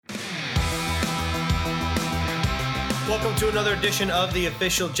Welcome to another edition of the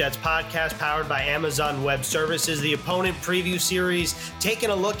Official Jets podcast powered by Amazon Web Services, the opponent preview series, taking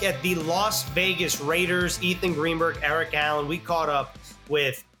a look at the Las Vegas Raiders. Ethan Greenberg, Eric Allen. We caught up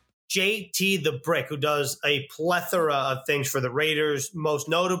with JT the Brick, who does a plethora of things for the Raiders, most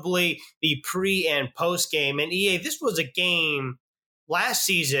notably the pre and post game. And EA, this was a game last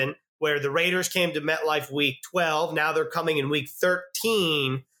season where the Raiders came to MetLife week 12. Now they're coming in week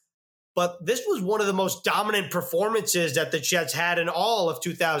 13. But this was one of the most dominant performances that the Jets had in all of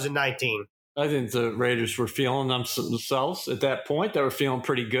 2019. I think the Raiders were feeling themselves at that point. They were feeling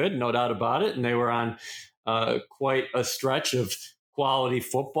pretty good, no doubt about it. And they were on quite a stretch of quality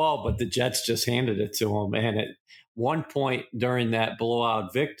football, but the Jets just handed it to them. And at one point during that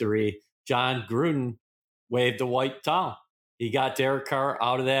blowout victory, John Gruden waved the white towel. He got Derek Carr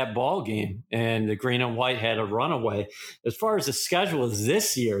out of that ball game, and the green and white had a runaway. As far as the schedule is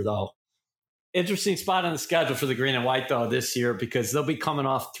this year, though, interesting spot on the schedule for the green and white, though, this year, because they'll be coming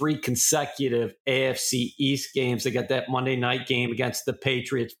off 3 consecutive AFC East games. They got that Monday night game against the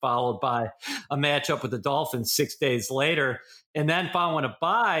Patriots, followed by a matchup with the Dolphins 6 days later. And then following a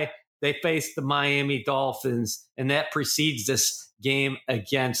bye, they face the Miami Dolphins, and that precedes this game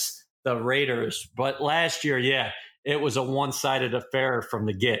against the Raiders. But last year, it was a one-sided affair from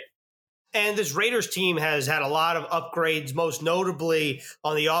the get. And this Raiders team has had a lot of upgrades, most notably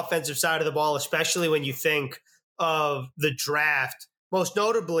on the offensive side of the ball, especially when you think of the draft. Most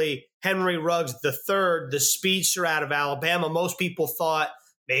notably, Henry Ruggs III, the speedster out of Alabama. Most people thought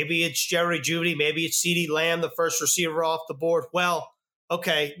maybe it's Jerry Jeudy, maybe it's CeeDee Lamb, the first receiver off the board. Well,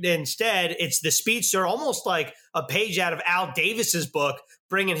 okay, instead, it's the speedster, almost like a page out of Al Davis's book,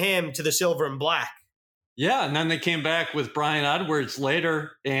 bringing him to the silver and black. Yeah, and then they came back with Brian Edwards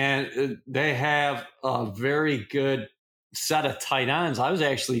later, and they have a very good set of tight ends. I was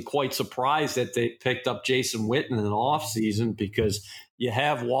actually quite surprised that they picked up Jason Witten in the offseason, because you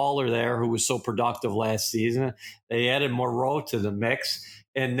have Waller there, who was so productive last season. They added Moreau to the mix.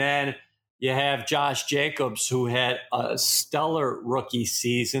 And then you have Josh Jacobs, who had a stellar rookie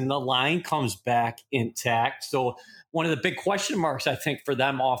season. The line comes back intact. So one of the big question marks, I think, for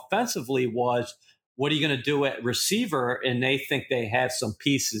them offensively was, what are you going to do at receiver? And they think they have some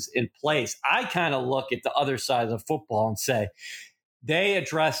pieces in place. I kind of look at the other side of the football and say they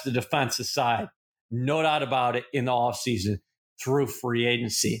address the defensive side, no doubt about it, in the offseason through free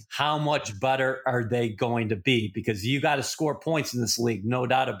agency. How much better are they going to be? Because you got to score points in this league, no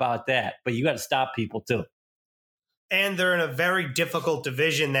doubt about that. But you got to stop people too. And they're in a very difficult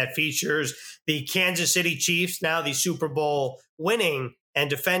division that features the Kansas City Chiefs, now the Super Bowl winning and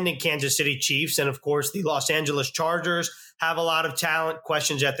defending Kansas City Chiefs. And, of course, the Los Angeles Chargers have a lot of talent,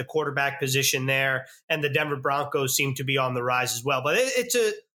 questions at the quarterback position there. And the Denver Broncos seem to be on the rise as well. But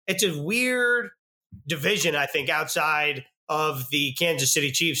it's a weird division, I think, outside of the Kansas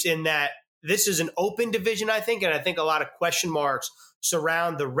City Chiefs, in that this is an open division, I think. And I think a lot of question marks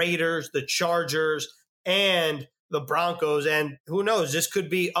surround the Raiders, the Chargers, and the Broncos. And who knows, this could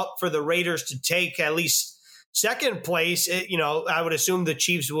be up for the Raiders to take at least second place. I would assume the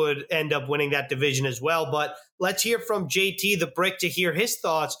Chiefs would end up winning that division as well. But let's hear from JT the Brick to hear his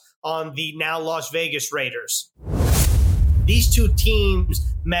thoughts on the now Las Vegas Raiders. These two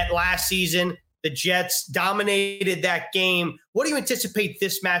teams met last season. The Jets dominated that game. What do you anticipate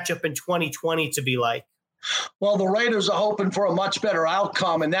this matchup in 2020 to be like? Well, the Raiders are hoping for a much better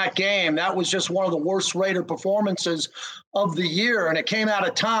outcome in that game. That was just one of the worst Raider performances of the year. And it came at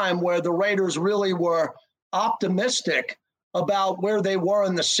a time where the Raiders really were optimistic about where they were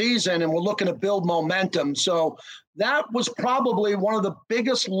in the season and were looking to build momentum. So that was probably one of the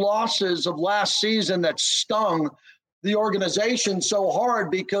biggest losses of last season that stung the organization so hard,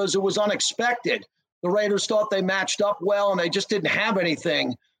 because it was unexpected. The Raiders thought they matched up well, and they just didn't have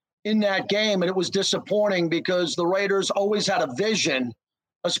anything in that game. And it was disappointing, because the Raiders always had a vision,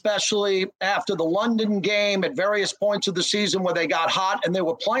 especially after the London game at various points of the season where they got hot and they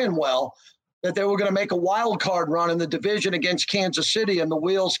were playing well, that they were going to make a wild card run in the division against Kansas City, and the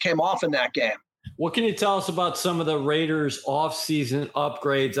wheels came off in that game. What can you tell us about some of the Raiders offseason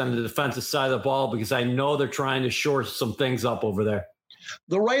upgrades on the defensive side of the ball? Because I know they're trying to shore some things up over there.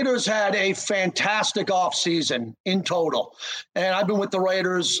 The Raiders had a fantastic offseason in total. And I've been with the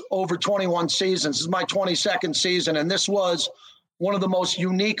Raiders over 21 seasons. This is my 22nd season. And this was one of the most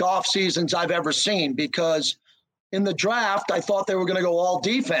unique off seasons I've ever seen, because in the draft, I thought they were going to go all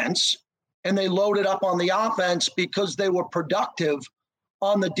defense, and they loaded up on the offense because they were productive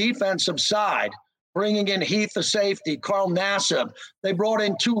on the defensive side, bringing in Heath, the safety, Carl Nassib. They brought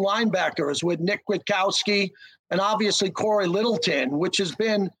in 2 linebackers with Nick Kwiatkowski and obviously Corey Littleton, which has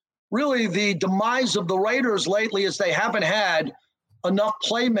been really the demise of the Raiders lately is they haven't had enough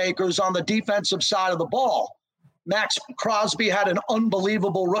playmakers on the defensive side of the ball. Max Crosby had an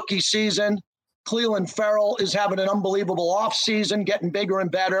unbelievable rookie season. Cleveland Farrell is having an unbelievable offseason, getting bigger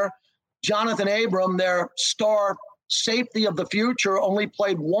and better. Jonathan Abram, their star safety of the future, only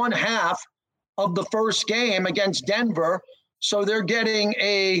played one half of the first game against Denver. So they're getting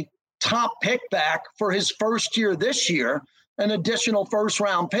a top pick back for his first year this year, an additional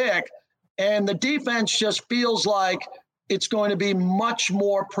first-round pick. And the defense just feels like it's going to be much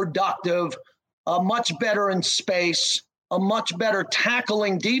more productive, much better in space, a much better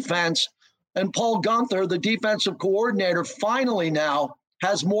tackling defense. And Paul Gunther, the defensive coordinator, finally now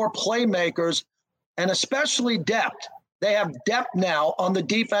has more playmakers and especially depth. They have depth now on the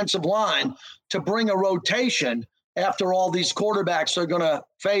defensive line to bring a rotation after all these quarterbacks are going to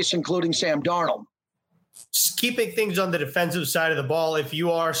face, including Sam Darnold. Just keeping things on the defensive side of the ball, if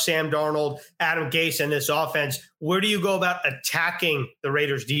you are Sam Darnold, Adam Gase, and this offense, where do you go about attacking the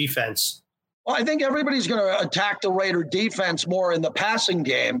Raiders' defense? Well, I think everybody's going to attack the Raider defense more in the passing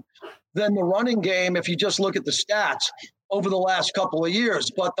game than the running game if you just look at the stats over the last couple of years.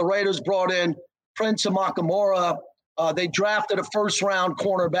 But the Raiders brought in Prince Amukamara. They drafted a first-round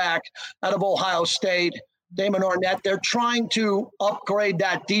cornerback out of Ohio State, Damon Arnett. They're trying to upgrade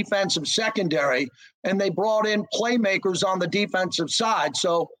that defensive secondary, and they brought in playmakers on the defensive side.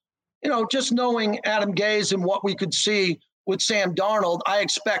 So, just knowing Adam Gase and what we could see with Sam Darnold, I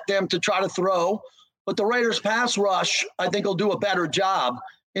expect them to try to throw. But the Raiders' pass rush, I think, will do a better job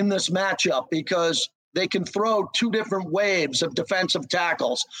in this matchup because they can throw two different waves of defensive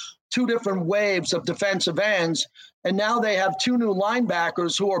tackles, two different waves of defensive ends, and now they have two new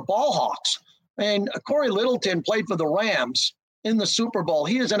linebackers who are ball hawks. And Corey Littleton played for the Rams in the Super Bowl.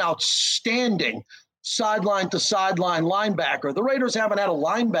 He is an outstanding sideline-to-sideline linebacker. The Raiders haven't had a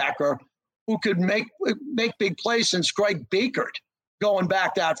linebacker who could make big plays since Greg Biekert going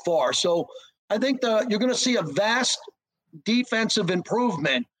back that far. So I think you're going to see a vast defensive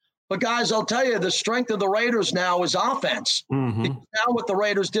improvement. But, guys, I'll tell you, the strength of the Raiders now is offense. Mm-hmm. Now what the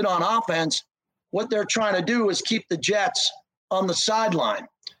Raiders did on offense, what they're trying to do is keep the Jets on the sideline.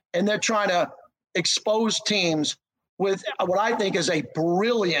 And they're trying to expose teams with what I think is a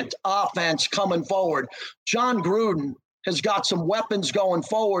brilliant offense coming forward. John Gruden has got some weapons going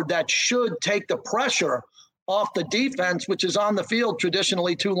forward that should take the pressure off the defense, which is on the field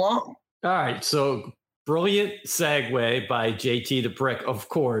traditionally too long. All right, so brilliant segue by JT the Brick, of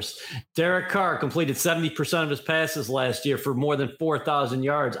course. Derek Carr completed 70% of his passes last year for more than 4,000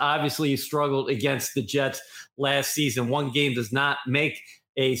 yards. Obviously, he struggled against the Jets last season. One game does not make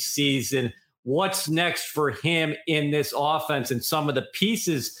a season. What's next for him in this offense and some of the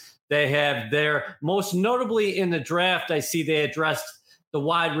pieces they have there? Most notably in the draft, I see they addressed the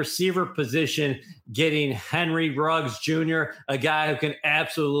wide receiver position, getting Henry Ruggs Jr., a guy who can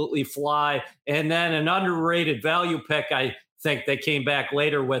absolutely fly. And then an underrated value pick, I think they came back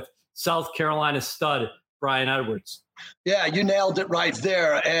later with South Carolina stud Brian Edwards. Yeah, you nailed it right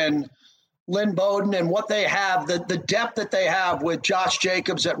there. And Lynn Bowden and what they have, the depth that they have with Josh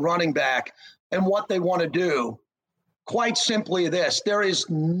Jacobs at running back and what they want to do. Quite simply this, there is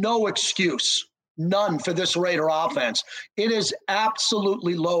no excuse, none for this Raider offense. It is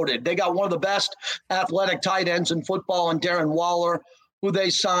absolutely loaded. They got one of the best athletic tight ends in football in Darren Waller, who they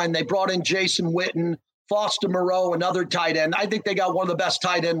signed. They brought in Jason Witten, Foster Moreau, another tight end. I think they got one of the best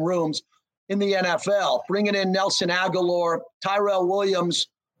tight end rooms in the NFL. Bringing in Nelson Aguilar, Tyrell Williams,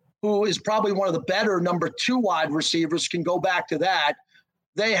 who is probably one of the better number 2 wide receivers, can go back to that.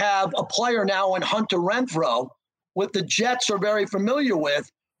 They have a player now in Hunter Renfrow, what the Jets are very familiar with,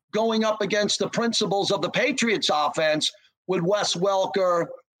 going up against the principles of the Patriots offense with Wes Welker,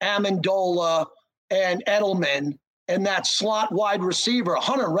 Amendola, and Edelman, and that slot wide receiver,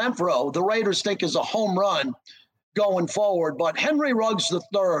 Hunter Renfrow, the Raiders think is a home run going forward. But Henry Ruggs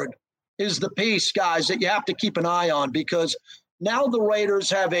III is the piece, guys, that you have to keep an eye on, because now the Raiders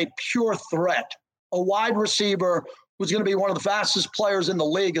have a pure threat, a wide receiver who's going to be one of the fastest players in the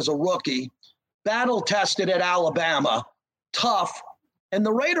league as a rookie, battle-tested at Alabama, tough. And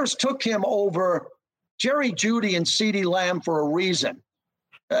the Raiders took him over Jerry Jeudy and CeeDee Lamb for a reason.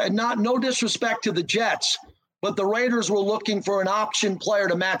 No disrespect to the Jets, but the Raiders were looking for an option player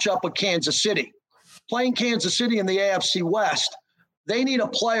to match up with Kansas City. Playing Kansas City in the AFC West, they need a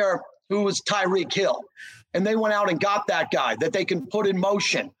player who is Tyreek Hill. And they went out and got that guy that they can put in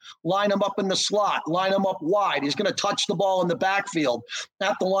motion, line him up in the slot, line him up wide. He's going to touch the ball in the backfield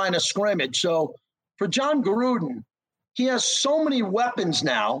at the line of scrimmage. So for John Gruden, he has so many weapons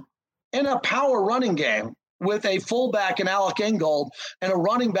now and a power running game with a fullback in Alec Ingold and a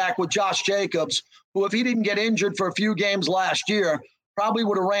running back with Josh Jacobs, who, if he didn't get injured for a few games last year, probably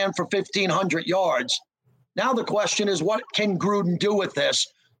would have ran for 1,500 yards. Now the question is, what can Gruden do with this?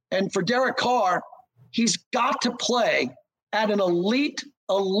 And for Derek Carr, he's got to play at an elite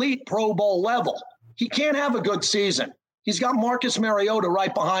Pro Bowl level. He can't have a good season. He's got Marcus Mariota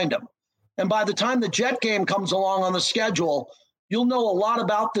right behind him. And by the time the Jet game comes along on the schedule, you'll know a lot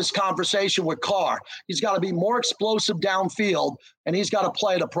about this conversation with Carr. He's got to be more explosive downfield, and he's got to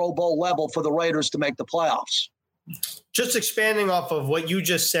play at a Pro Bowl level for the Raiders to make the playoffs. Just expanding off of what you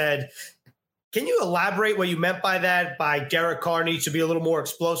just said, can you elaborate what you meant by that, by Derek Carr needs to be a little more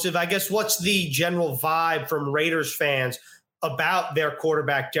explosive? I guess what's the general vibe from Raiders fans about their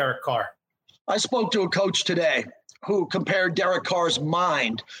quarterback, Derek Carr? I spoke to a coach today who compared Derek Carr's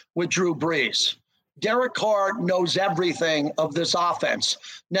mind with Drew Brees. Derek Carr knows everything of this offense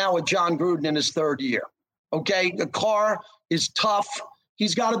now with John Gruden in his third year. Okay, the Carr is tough.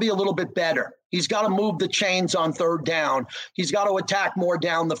 He's got to be a little bit better. He's got to move the chains on third down. He's got to attack more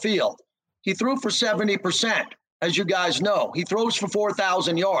down the field. He threw for 70%, as you guys know. He throws for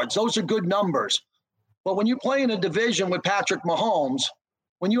 4,000 yards. Those are good numbers. But when you play in a division with Patrick Mahomes,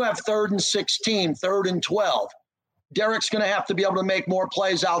 when you have 3rd and 16, 3rd and 12, Derek's going to have to be able to make more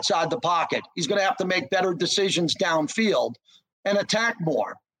plays outside the pocket. He's going to have to make better decisions downfield and attack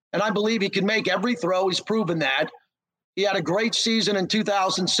more. And I believe he can make every throw. He's proven that. He had a great season in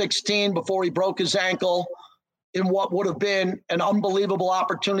 2016 before he broke his ankle in what would have been an unbelievable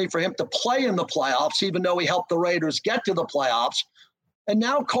opportunity for him to play in the playoffs, even though he helped the Raiders get to the playoffs. And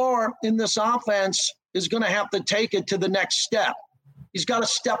now Carr in this offense is going to have to take it to the next step. He's got to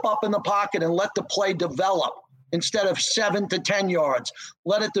step up in the pocket and let the play develop. Instead of 7 to 10 yards,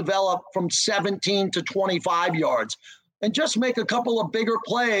 let it develop from 17 to 25 yards and just make a couple of bigger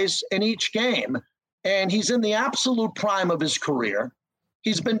plays in each game. And he's in the absolute prime of his career.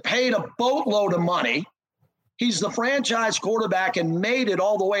 He's been paid a boatload of money. He's the franchise quarterback and made it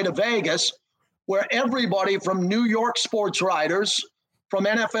all the way to Vegas, where everybody from New York sports writers, from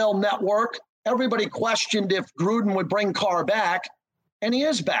NFL Network, everybody questioned if Gruden would bring Carr back, and he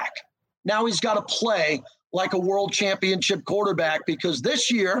is back. Now he's got to play like a world championship quarterback, because this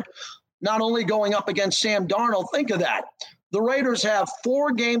year, not only going up against Sam Darnold, think of that. The Raiders have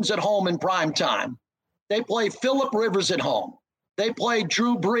 4 games at home in prime time. They play Phillip Rivers at home. They play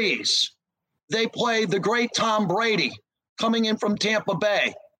Drew Brees. They play the great Tom Brady coming in from Tampa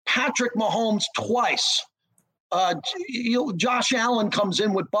Bay. Patrick Mahomes twice. Josh Allen comes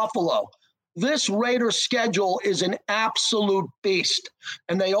in with Buffalo. This Raiders schedule is an absolute beast,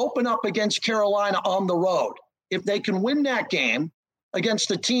 and they open up against Carolina on the road. If they can win that game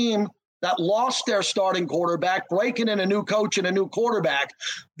against a team that lost their starting quarterback, breaking in a new coach and a new quarterback,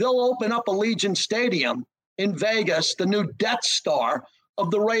 they'll open up Allegiant Stadium in Vegas, the new Death Star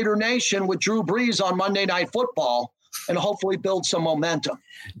of the Raider Nation, with Drew Brees on Monday Night Football, and hopefully build some momentum.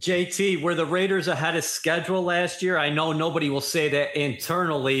 JT, were the Raiders ahead of schedule last year? I know nobody will say that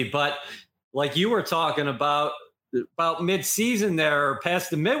internally, but like you were talking about mid-season there,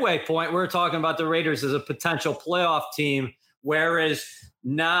 past the midway point, we're talking about the Raiders as a potential playoff team. Whereas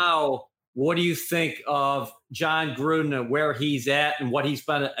now, what do you think of John Gruden and where he's at and what he's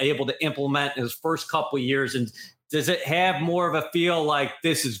been able to implement in his first couple of years? And does it have more of a feel like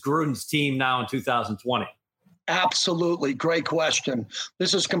this is Gruden's team now in 2020? Absolutely. Great question.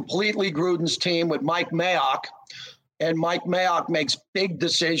 This is completely Gruden's team with Mike Mayock. And Mike Mayock makes big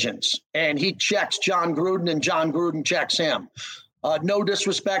decisions, and he checks John Gruden, and John Gruden checks him. No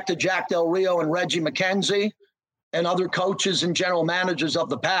disrespect to Jack Del Rio and Reggie McKenzie and other coaches and general managers of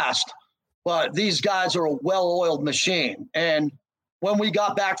the past, but these guys are a well-oiled machine. And when we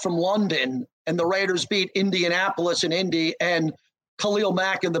got back from London and the Raiders beat Indianapolis and Indy and Khalil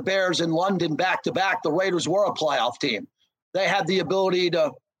Mack and the Bears in London back-to-back, the Raiders were a playoff team. They had the ability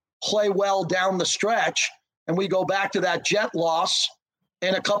to play well down the stretch. And we go back to that Jet loss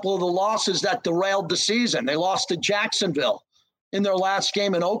and a couple of the losses that derailed the season. They lost to Jacksonville in their last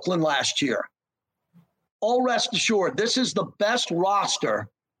game in Oakland last year. All rest assured, this is the best roster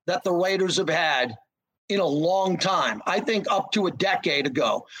that the Raiders have had in a long time. I think up to a decade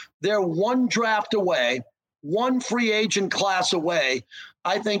ago. They're one draft away, one free agent class away,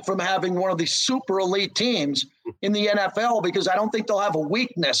 I think, from having one of the super elite teams in the NFL, because I don't think they'll have a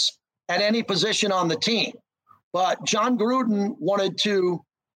weakness at any position on the team. But John Gruden wanted to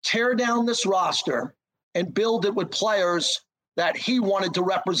tear down this roster and build it with players that he wanted to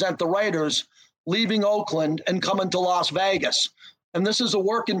represent the Raiders, leaving Oakland and coming to Las Vegas. And this is a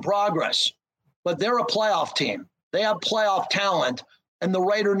work in progress. But they're a playoff team. They have playoff talent. And the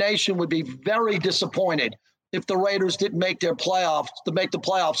Raider Nation would be very disappointed if the Raiders didn't make the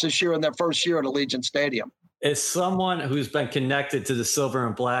playoffs this year in their first year at Allegiant Stadium. As someone who's been connected to the silver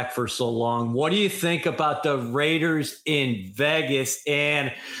and black for so long, what do you think about the Raiders in Vegas,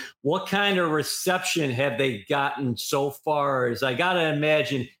 and what kind of reception have they gotten so far? As I got to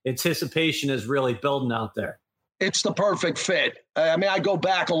imagine, anticipation is really building out there. It's the perfect fit. I mean, I go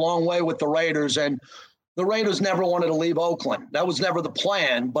back a long way with the Raiders, and the Raiders never wanted to leave Oakland. That was never the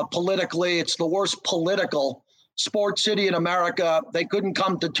plan. But politically, it's the worst political sports city in America. They couldn't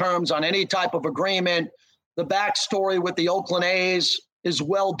come to terms on any type of agreement. The backstory with the Oakland A's is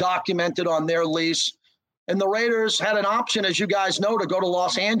well documented on their lease. And the Raiders had an option, as you guys know, to go to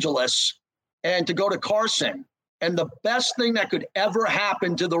Los Angeles and to go to Carson. And the best thing that could ever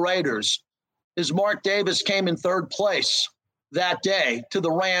happen to the Raiders is Mark Davis came in third place that day to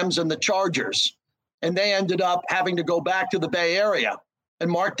the Rams and the Chargers. And they ended up having to go back to the Bay Area. And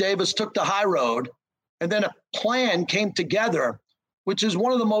Mark Davis took the high road. And then a plan came together, which is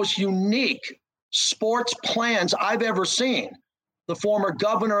one of the most unique sports plans I've ever seen. The former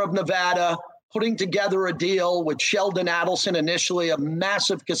governor of Nevada putting together a deal with Sheldon Adelson, initially a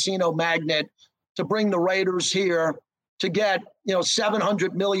massive casino magnate, to bring the Raiders here to get,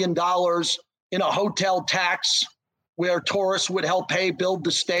 $700 million in a hotel tax where tourists would help pay build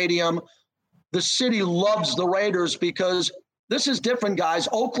the stadium. The city loves the Raiders because this is different, guys.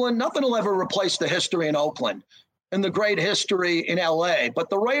 Oakland, nothing will ever replace the history in Oakland and the great history in LA. But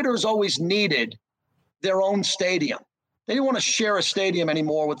the Raiders always needed their own stadium. They didn't want to share a stadium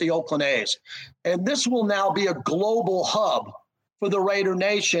anymore with the Oakland A's. And this will now be a global hub for the Raider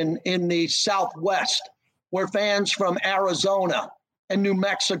Nation in the Southwest, where fans from Arizona and New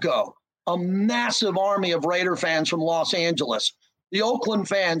Mexico, a massive army of Raider fans from Los Angeles, the Oakland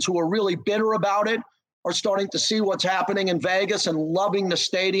fans who are really bitter about it are starting to see what's happening in Vegas and loving the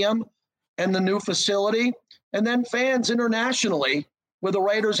stadium and the new facility. And then fans internationally, where the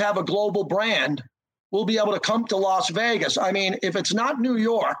Raiders have a global brand, will be able to come to Las Vegas. I mean, if it's not New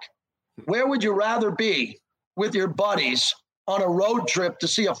York, where would you rather be with your buddies on a road trip to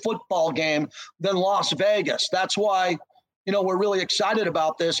see a football game than Las Vegas? That's why, we're really excited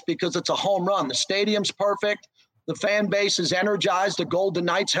about this, because it's a home run. The stadium's perfect. The fan base is energized. The Golden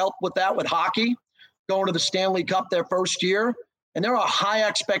Knights helped with that with hockey, going to the Stanley Cup their first year. And there are high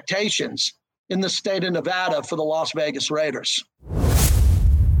expectations in the state of Nevada for the Las Vegas Raiders.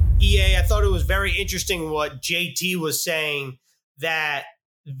 EA, I thought it was very interesting what JT was saying, that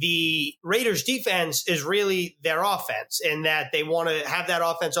the Raiders defense is really their offense, and that they want to have that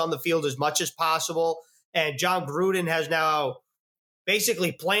offense on the field as much as possible. And John Gruden has now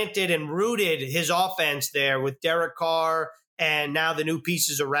basically planted and rooted his offense there with Derek Carr and now the new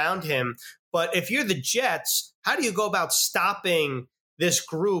pieces around him. But if you're the Jets, how do you go about stopping this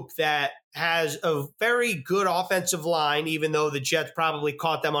group that has a very good offensive line, even though the Jets probably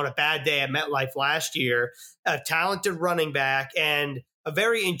caught them on a bad day at MetLife last year, a talented running back, and a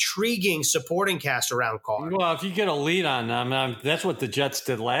very intriguing supporting cast around Carr? Well, if you get a lead on them, that's what the Jets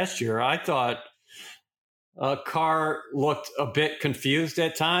did last year. I thought Carr looked a bit confused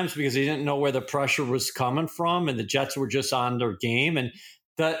at times because he didn't know where the pressure was coming from, and the Jets were just on their game. And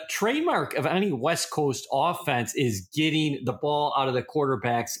the trademark of any West Coast offense is getting the ball out of the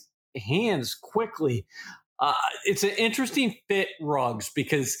quarterback's hands quickly. It's an interesting fit, Ruggs,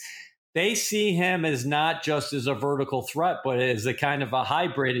 because they see him as not just as a vertical threat, but as a kind of a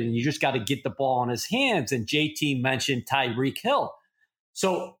hybrid, and you just got to get the ball in his hands. And JT mentioned Tyreek Hill.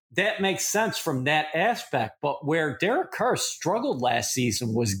 So that makes sense from that aspect. But where Derek Carr struggled last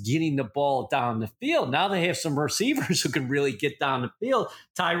season was getting the ball down the field. Now they have some receivers who can really get down the field.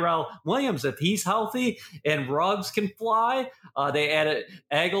 Tyrell Williams, if he's healthy, and Ruggs can fly. They added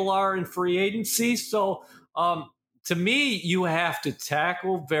Aguilar in free agency. So to me, you have to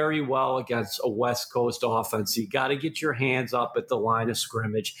tackle very well against a West Coast offense. You got to get your hands up at the line of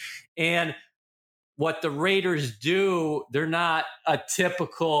scrimmage. And what the Raiders do, they're not a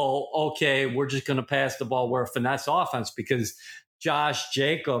typical, okay, we're just going to pass the ball, we're a finesse offense, because Josh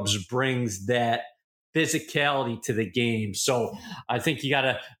Jacobs brings that physicality to the game. So I think you got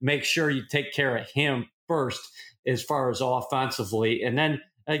to make sure you take care of him first as far as offensively, and then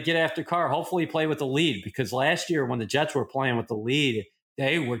get after Carr. Hopefully play with the lead, because last year when the Jets were playing with the lead,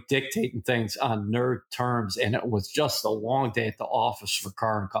 they were dictating things on nerd terms, and it was just a long day at the office for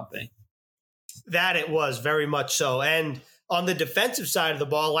Carr and company. That it was, very much so. And on the defensive side of the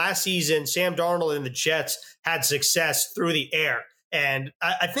ball, last season, Sam Darnold and the Jets had success through the air. And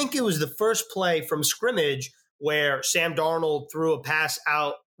I think it was the first play from scrimmage where Sam Darnold threw a pass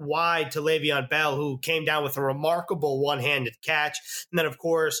out wide to Le'Veon Bell, who came down with a remarkable one-handed catch. And then, of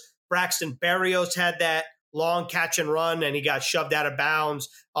course, Braxton Berrios had that long catch and run, and he got shoved out of bounds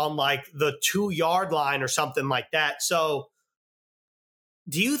on like the 2-yard line or something like that. So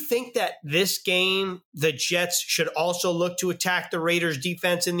do you think that this game, the Jets should also look to attack the Raiders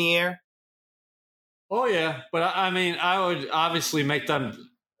defense in the air? Oh, yeah. But I mean, I would obviously make them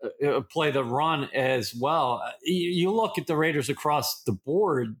play the run as well. You look at the Raiders across the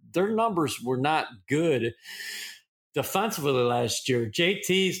board, their numbers were not good defensively last year.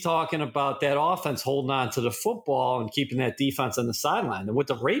 JT's talking about that offense holding on to the football and keeping that defense on the sideline. And what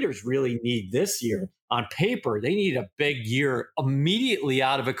the Raiders really need this year, on paper, they need a big year immediately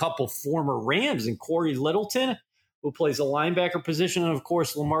out of a couple former Rams and Corey Littleton, who plays a linebacker position, and, of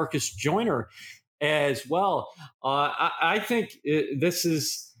course, LaMarcus Joyner as well. I think this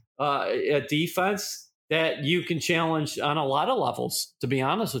is a defense that you can challenge on a lot of levels, to be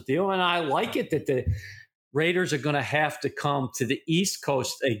honest with you. And I like it that the Raiders are going to have to come to the East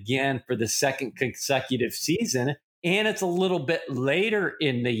Coast again for the second consecutive season. And it's a little bit later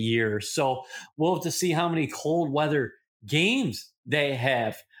in the year. So we'll have to see how many cold weather games they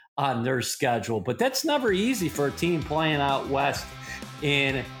have on their schedule. But that's never easy for a team playing out west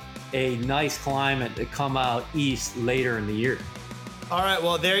in a nice climate to come out east later in the year. All right,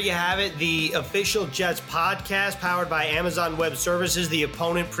 well, there you have it. The official Jets podcast powered by Amazon Web Services, the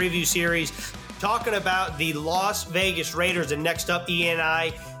opponent preview series, talking about the Las Vegas Raiders. And next up, Ian and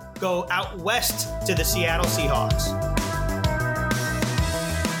I go out west to the Seattle Seahawks.